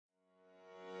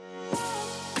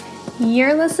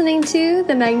You're listening to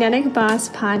the Magnetic Boss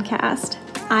Podcast.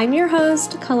 I'm your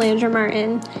host, Calandra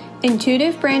Martin,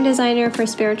 intuitive brand designer for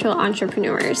spiritual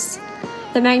entrepreneurs.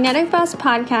 The Magnetic Boss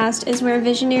Podcast is where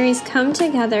visionaries come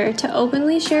together to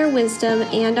openly share wisdom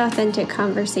and authentic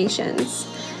conversations.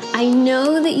 I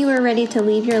know that you are ready to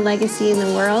leave your legacy in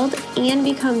the world and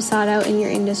become sought out in your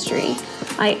industry.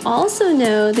 I also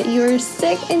know that you are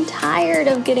sick and tired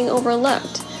of getting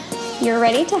overlooked. You're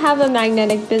ready to have a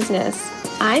magnetic business.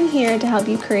 I'm here to help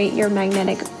you create your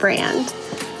magnetic brand.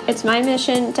 It's my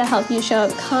mission to help you show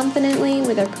up confidently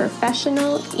with a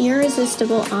professional,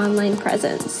 irresistible online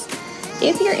presence.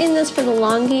 If you're in this for the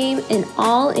long game and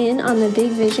all in on the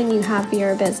big vision you have for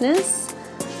your business,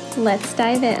 let's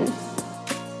dive in.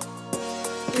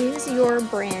 Is your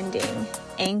branding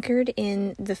anchored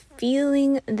in the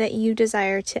feeling that you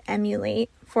desire to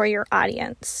emulate for your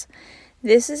audience?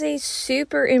 This is a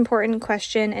super important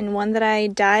question and one that I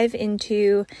dive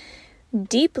into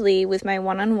deeply with my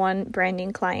one-on-one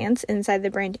branding clients inside the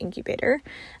Brand Incubator.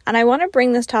 And I want to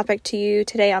bring this topic to you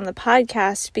today on the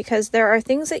podcast because there are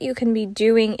things that you can be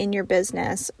doing in your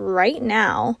business right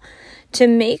now to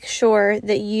make sure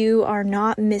that you are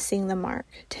not missing the mark,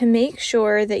 to make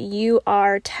sure that you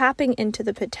are tapping into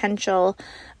the potential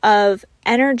of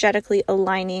energetically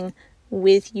aligning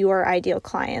with your ideal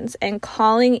clients and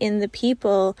calling in the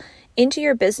people into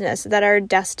your business that are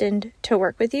destined to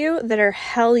work with you, that are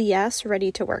hell yes ready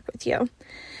to work with you.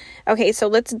 Okay, so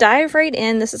let's dive right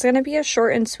in. This is going to be a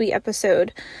short and sweet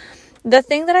episode. The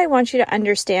thing that I want you to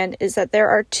understand is that there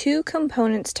are two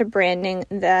components to branding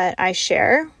that I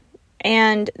share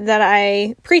and that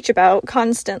I preach about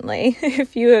constantly.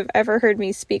 If you have ever heard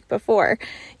me speak before,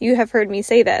 you have heard me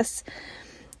say this.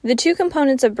 The two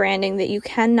components of branding that you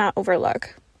cannot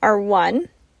overlook are one,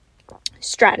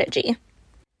 strategy.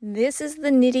 This is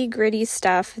the nitty-gritty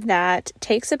stuff that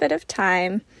takes a bit of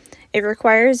time. It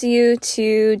requires you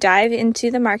to dive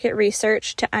into the market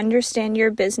research to understand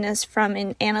your business from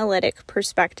an analytic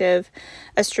perspective,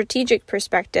 a strategic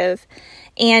perspective.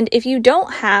 And if you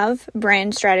don't have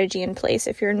brand strategy in place,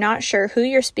 if you're not sure who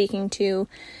you're speaking to,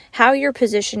 how you're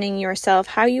positioning yourself,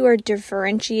 how you are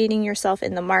differentiating yourself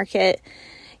in the market,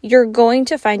 you're going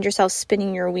to find yourself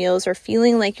spinning your wheels or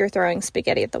feeling like you're throwing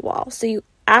spaghetti at the wall. So you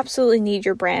absolutely need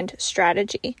your brand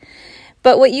strategy.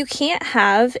 But what you can't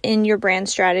have in your brand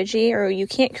strategy, or you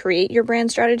can't create your brand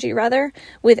strategy rather,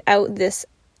 without this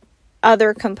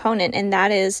other component, and that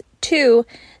is two,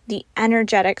 the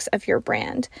energetics of your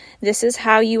brand. This is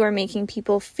how you are making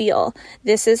people feel.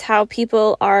 This is how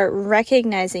people are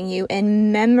recognizing you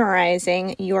and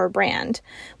memorizing your brand.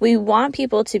 We want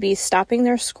people to be stopping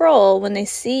their scroll when they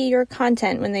see your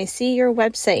content, when they see your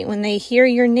website, when they hear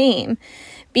your name,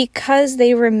 because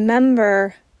they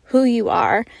remember who you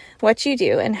are, what you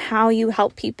do, and how you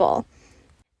help people.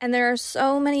 And there are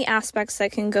so many aspects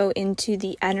that can go into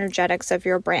the energetics of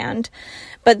your brand.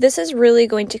 But this is really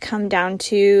going to come down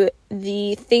to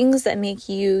the things that make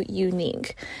you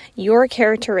unique, your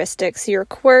characteristics, your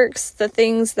quirks, the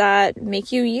things that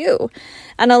make you you.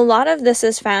 And a lot of this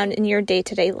is found in your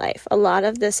day-to-day life. A lot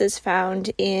of this is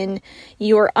found in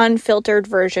your unfiltered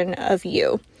version of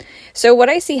you. So what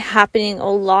I see happening a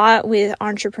lot with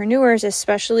entrepreneurs,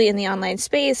 especially in the online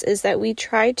space, is that we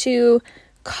try to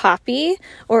copy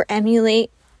or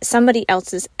emulate somebody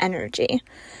else's energy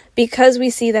because we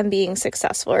see them being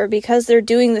successful or because they're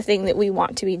doing the thing that we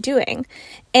want to be doing.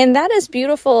 And that is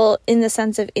beautiful in the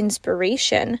sense of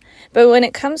inspiration. But when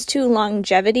it comes to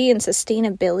longevity and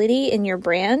sustainability in your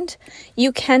brand,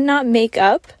 you cannot make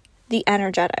up the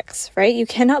energetics, right? You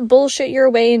cannot bullshit your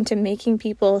way into making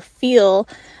people feel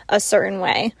a certain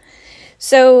way.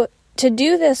 So to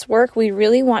do this work, we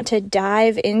really want to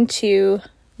dive into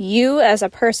you as a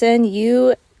person,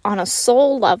 you on a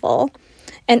soul level,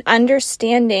 and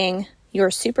understanding your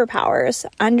superpowers,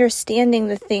 understanding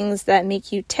the things that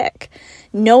make you tick,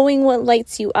 knowing what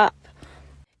lights you up.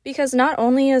 Because not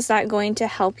only is that going to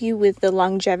help you with the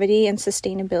longevity and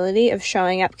sustainability of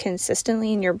showing up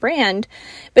consistently in your brand,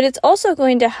 but it's also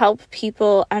going to help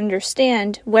people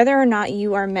understand whether or not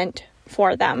you are meant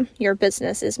for them, your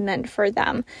business is meant for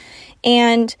them.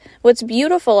 And what's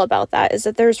beautiful about that is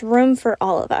that there's room for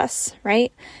all of us,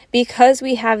 right? Because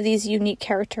we have these unique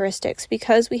characteristics,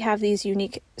 because we have these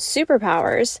unique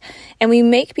superpowers, and we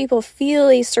make people feel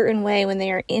a certain way when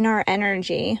they are in our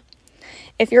energy.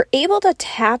 If you're able to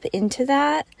tap into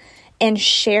that and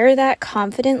share that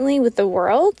confidently with the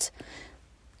world,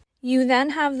 you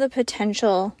then have the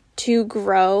potential to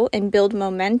grow and build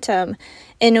momentum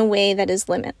in a way that is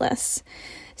limitless.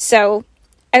 So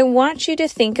I want you to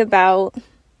think about,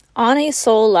 on a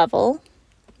soul level,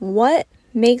 what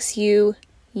makes you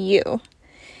you?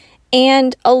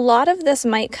 And a lot of this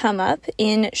might come up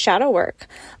in shadow work.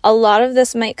 A lot of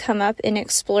this might come up in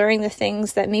exploring the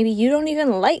things that maybe you don't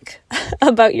even like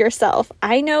about yourself.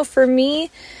 I know for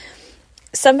me,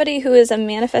 somebody who is a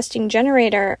manifesting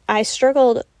generator, I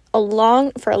struggled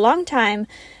for a long time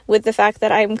with the fact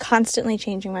that I'm constantly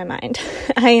changing my mind.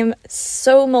 I am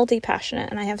so multi-passionate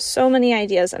and I have so many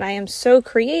ideas and I am so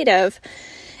creative,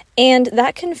 and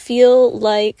that can feel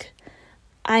like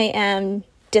I am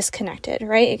disconnected,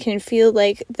 right? It can feel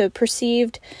like the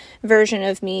perceived version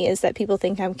of me is that people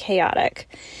think I'm chaotic.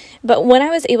 But when I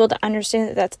was able to understand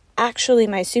that that's actually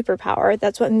my superpower,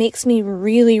 that's what makes me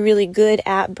really, really good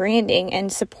at branding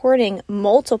and supporting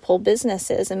multiple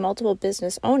businesses and multiple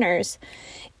business owners,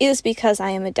 is because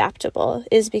I am adaptable,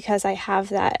 is because I have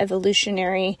that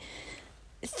evolutionary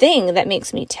thing that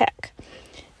makes me tick.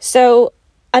 So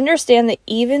understand that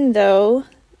even though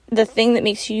the thing that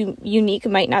makes you unique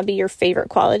might not be your favorite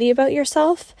quality about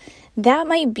yourself, that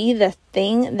might be the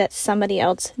thing that somebody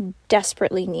else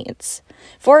desperately needs.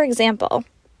 For example,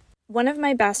 one of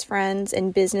my best friends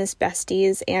and business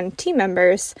besties and team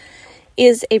members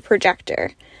is a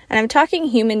projector. And I'm talking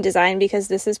human design because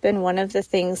this has been one of the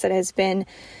things that has been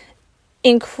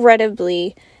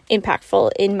incredibly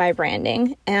impactful in my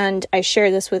branding. And I share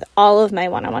this with all of my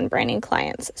one-on-one branding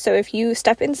clients. So if you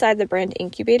step inside the brand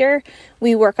incubator,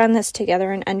 we work on this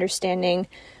together and understanding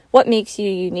what makes you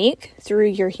unique through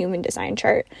your human design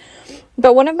chart.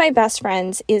 But one of my best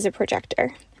friends is a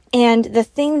projector. And the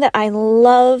thing that I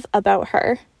love about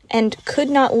her and could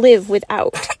not live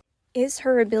without is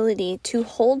her ability to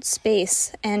hold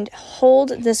space and hold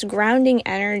this grounding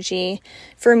energy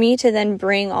for me to then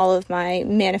bring all of my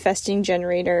manifesting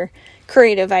generator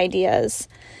creative ideas.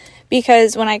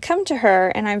 Because when I come to her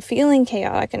and I'm feeling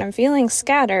chaotic and I'm feeling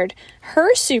scattered,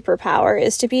 her superpower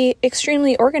is to be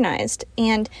extremely organized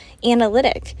and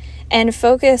analytic and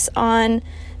focus on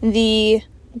the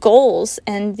goals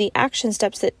and the action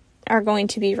steps that are going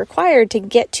to be required to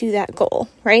get to that goal,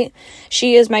 right?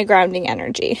 She is my grounding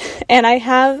energy. And I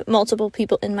have multiple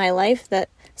people in my life that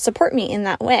support me in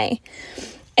that way.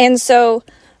 And so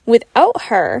without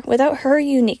her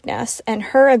uniqueness and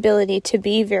her ability to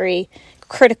be very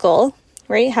critical,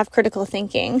 right? Have critical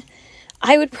thinking,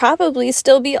 I would probably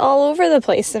still be all over the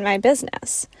place in my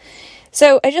business.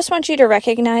 So I just want you to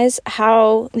recognize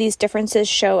how these differences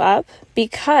show up,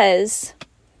 because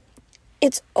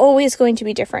it's always going to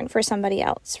be different for somebody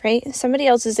else, right? Somebody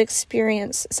else's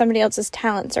experience, somebody else's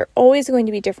talents are always going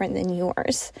to be different than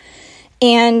yours.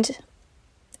 And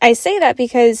I say that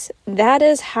because that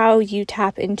is how you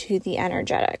tap into the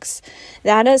energetics.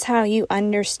 That is how you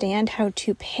understand how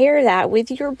to pair that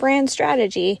with your brand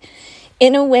strategy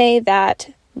in a way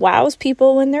that wows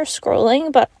people when they're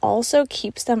scrolling, but also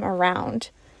keeps them around.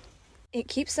 It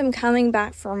keeps them coming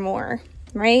back for more,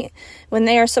 right? When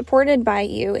they are supported by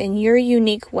you in your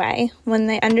unique way, when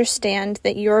they understand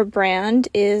that your brand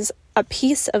is a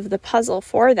piece of the puzzle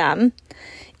for them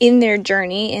in their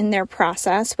journey, in their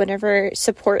process, whatever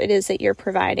support it is that you're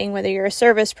providing, whether you're a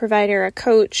service provider, a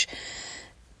coach,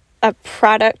 a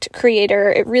product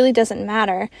creator, it really doesn't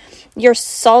matter. You're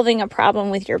solving a problem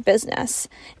with your business.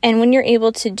 And when you're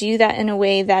able to do that in a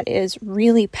way that is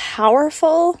really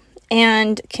powerful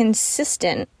and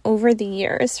consistent over the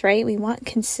years, right? We want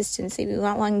consistency. We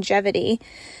want longevity.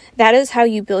 That is how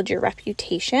you build your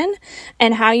reputation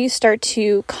and how you start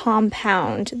to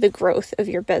compound the growth of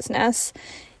your business.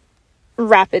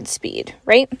 Rapid speed,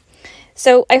 right?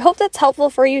 So I hope that's helpful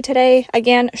for you today.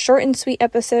 Again, short and sweet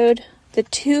episode. The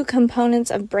two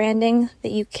components of branding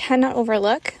that you cannot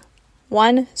overlook.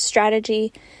 1,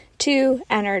 strategy. 2,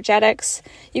 energetics.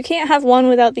 You can't have one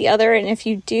without the other, and if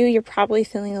you do, you're probably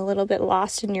feeling a little bit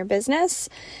lost in your business.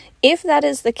 If that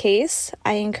is the case,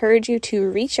 I encourage you to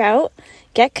reach out,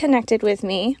 get connected with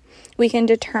me. We can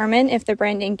determine if the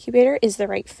brand incubator is the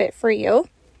right fit for you.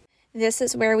 This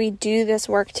is where we do this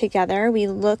work together. We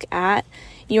look at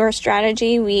your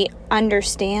strategy. We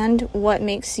understand what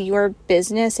makes your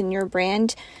business and your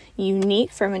brand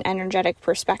unique from an energetic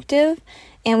perspective.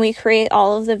 And we create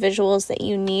all of the visuals that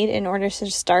you need in order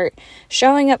to start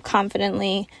showing up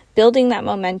confidently, building that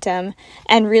momentum,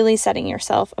 and really setting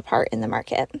yourself apart in the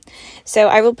market. So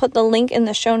I will put the link in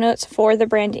the show notes for the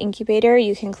brand incubator.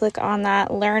 You can click on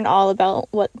that, learn all about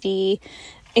what the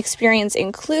experience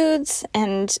includes,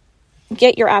 and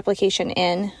get your application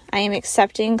in. I am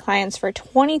accepting clients for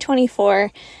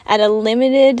 2024 at a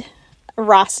limited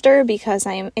roster because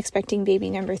I am expecting baby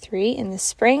number 3 in the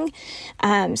spring.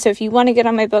 So if you want to get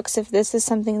on my books, if this is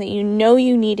something that you know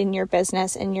you need in your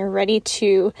business and you're ready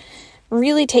to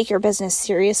really take your business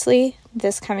seriously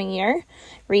this coming year,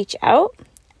 reach out.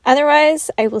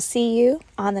 Otherwise, I will see you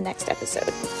on the next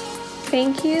episode.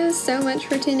 Thank you so much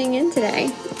for tuning in today.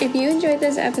 If you enjoyed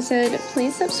this episode,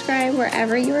 please subscribe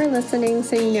wherever you are listening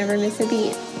so you never miss a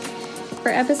beat. For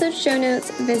episode show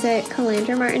notes, visit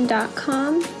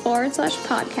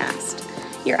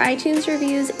calandramartin.com/podcast. Your iTunes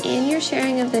reviews and your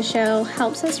sharing of the show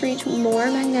helps us reach more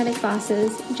magnetic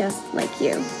bosses just like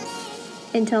you.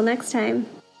 Until next time.